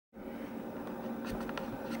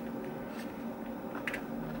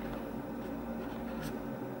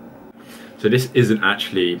So this isn't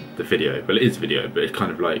actually the video, well it is video, but it's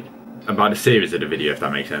kind of like about the series of the video, if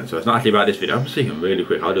that makes sense. So it's not actually about this video. I'm speaking really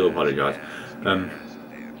quick, I do apologise.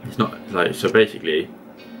 It's not like, so basically,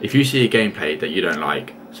 if you see a gameplay that you don't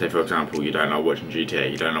like, say for example you don't like watching GTA,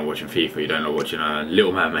 you don't like watching FIFA, you don't like watching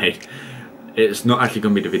Little Mermaid, it's not actually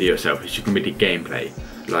going to be the video itself, it's just going to be the gameplay.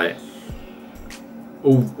 Like,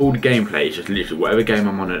 all the gameplay is just literally whatever game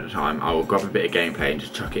I'm on at the time, I will grab a bit of gameplay and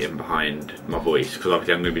just chuck it in behind my voice, because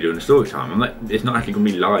obviously I'm going to be doing a story time. It's not actually going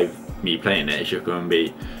to be live, me playing it, it's just going to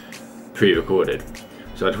be pre-recorded.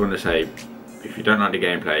 So I just want to say, if you don't like the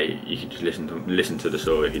gameplay, you can just listen to the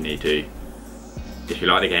story if you need to. If you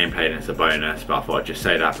like the gameplay, then it's a bonus, but I thought I'd just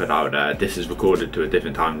say that put out there. This is recorded to a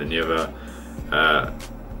different time than the other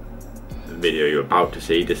video you're about to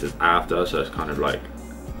see. This is after, so it's kind of like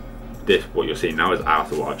this, what you're seeing now is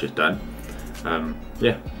after what I've just done.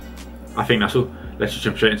 Yeah, I think that's all. Let's just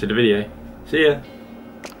jump straight into the video. See ya!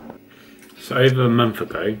 So over a month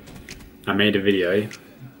ago, I made a video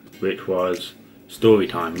which was story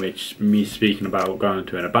time, which me speaking about going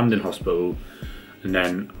to an abandoned hospital, and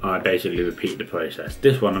then I basically repeat the process.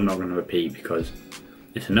 This one I'm not going to repeat because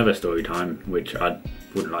it's another story time which I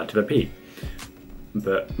wouldn't like to repeat.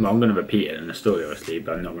 But well, I'm going to repeat it in the story obviously,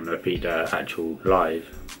 but I'm not going to repeat the actual live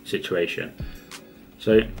situation.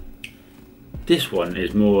 So this one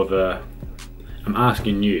is more of a, I'm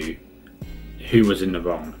asking you who was in the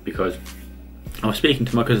wrong, because I was speaking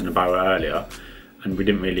to my cousin about it earlier and we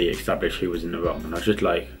didn't really establish who was in the wrong, and I was just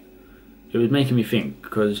like, it was making me think,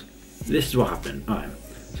 because this is what happened. Alright,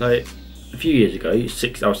 so a few years ago, I was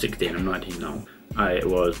 16, I'm 19 now. It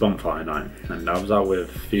was bonfire night, and I was out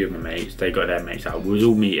with a few of my mates. They got their mates out. We was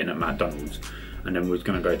all meeting at McDonald's, and then we was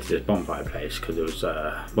going to go to this bonfire place because it was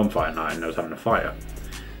bonfire night and they was having a fire.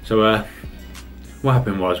 So what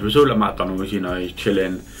happened was, we was all at McDonald's, you know,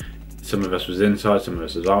 chilling. Some of us was inside, some of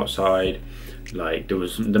us was outside. Like there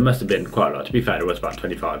must have been quite a lot. To be fair, there was about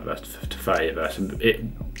 25 of us to 30 of us, and it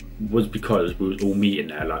was because we was all meeting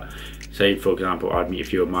there. Like, say for example, I'd meet a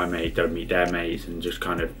few of my mates, they'd meet their mates, and just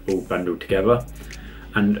kind of all bundled together.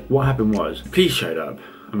 And what happened was, police showed up,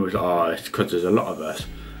 and we was like, oh, it's because there's a lot of us.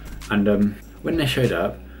 And when they showed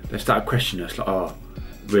up, they started questioning us, like, oh,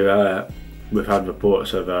 we've had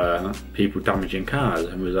reports of people damaging cars,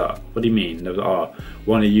 and we was like, what do you mean? They was like, oh,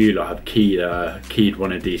 one of you lot have keyed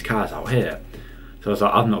one of these cars out here. So I was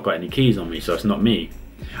like, I've not got any keys on me, so it's not me.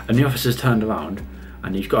 And the officers turned around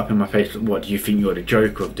and he's got up in my face, like, what, do you think you're the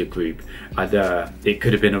joker of the group? It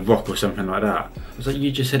could have been a rock or something like that. I was like,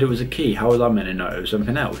 you just said it was a key, how was I meant to know it was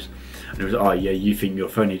something else? And he was like, oh yeah, you think you're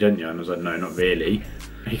funny, don't you? And I was like, no, not really.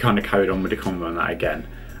 He kind of carried on with the convo on that again.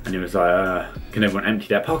 And he was like, can everyone empty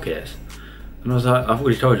their pockets? And I was like, I've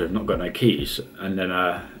already told you I've not got no keys. And then,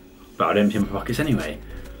 but I'd empty my pockets anyway.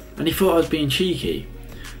 And he thought I was being cheeky.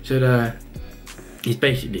 So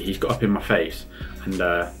he's got up in my face, and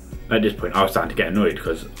at this point I was starting to get annoyed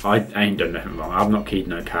because I ain't done nothing wrong. I've not keyed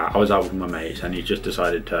no car. I was out with my mates and he just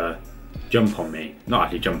decided to jump on me. Not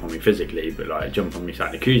actually jump on me physically, but like jump on me,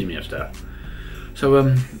 starting to accuse me of stuff. So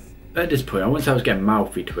at this point I wouldn't say I was getting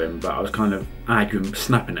mouthy to him, but I was kind of arguing,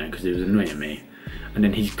 snapping at him because he was annoying me. And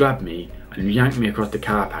then he's grabbed me and yanked me across the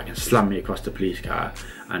car park and slammed me across the police car,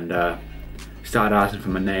 and started asking for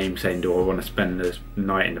my name, saying do I want to spend this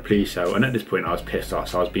night in the police cell. And at this point I was pissed off,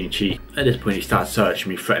 so I was being cheeky. At this point he started searching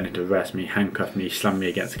me, threatening to arrest me, handcuff me, slam me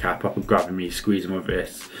against the car, proper grabbing me, squeezing my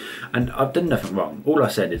wrists. And I've done nothing wrong. All I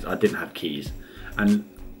said is I didn't have keys. And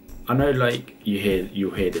I know, like,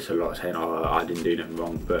 you'll hear this a lot, saying, oh, I didn't do nothing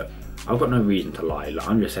wrong, but I've got no reason to lie. Like,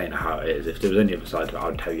 I'm just saying how it is. If there was any other side to it,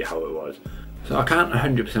 I'd tell you how it was. So I can't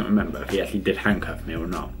 100% remember if he actually did handcuff me or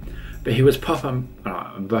not. But he was proper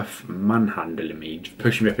rough manhandling me,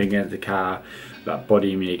 pushing me up against the car, like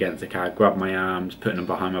bodying me against the car, grabbed my arms, putting them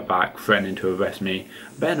behind my back, threatening to arrest me.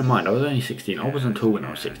 Bear in mind, I was only 16, I wasn't tall when I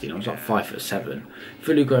was 16, I was like 5'7".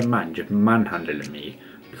 Fully grown man just manhandling me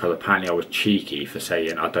because apparently I was cheeky for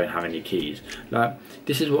saying I don't have any keys. Like,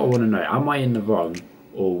 this is what I want to know, am I in the wrong,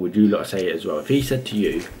 or would you lot say it as well? If he said to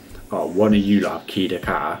you, oh, one of you lot have keyed a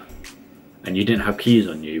car, and you didn't have keys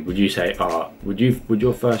on you, would you say, would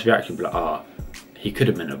your first reaction be like, he could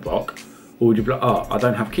have been a rock? Or would you be like, I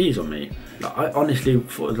don't have keys on me? Like, I honestly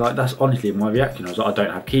thought, like, that's honestly my reaction. I was like, I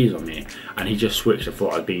don't have keys on me. And he just switched and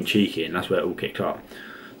thought I was being cheeky, and that's where it all kicked off.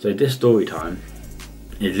 So this story time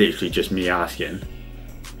is literally just me asking,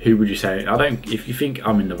 who would you say? If you think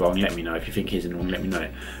I'm in the wrong, let me know. If you think he's in the wrong, let me know.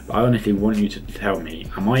 But I honestly want you to tell me,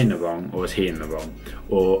 am I in the wrong, or is he in the wrong?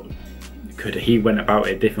 Or could he went about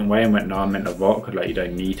it a different way and went, no, I meant a rock? Like, you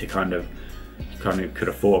don't need to kind of could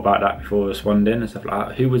have thought about that before responding and stuff like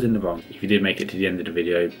that. Who was in the wrong? If you did make it to the end of the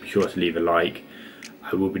video, be sure to leave a like.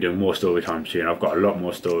 I will be doing more story time soon. I've got a lot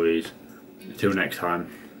more stories. Until next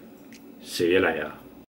time, see you later.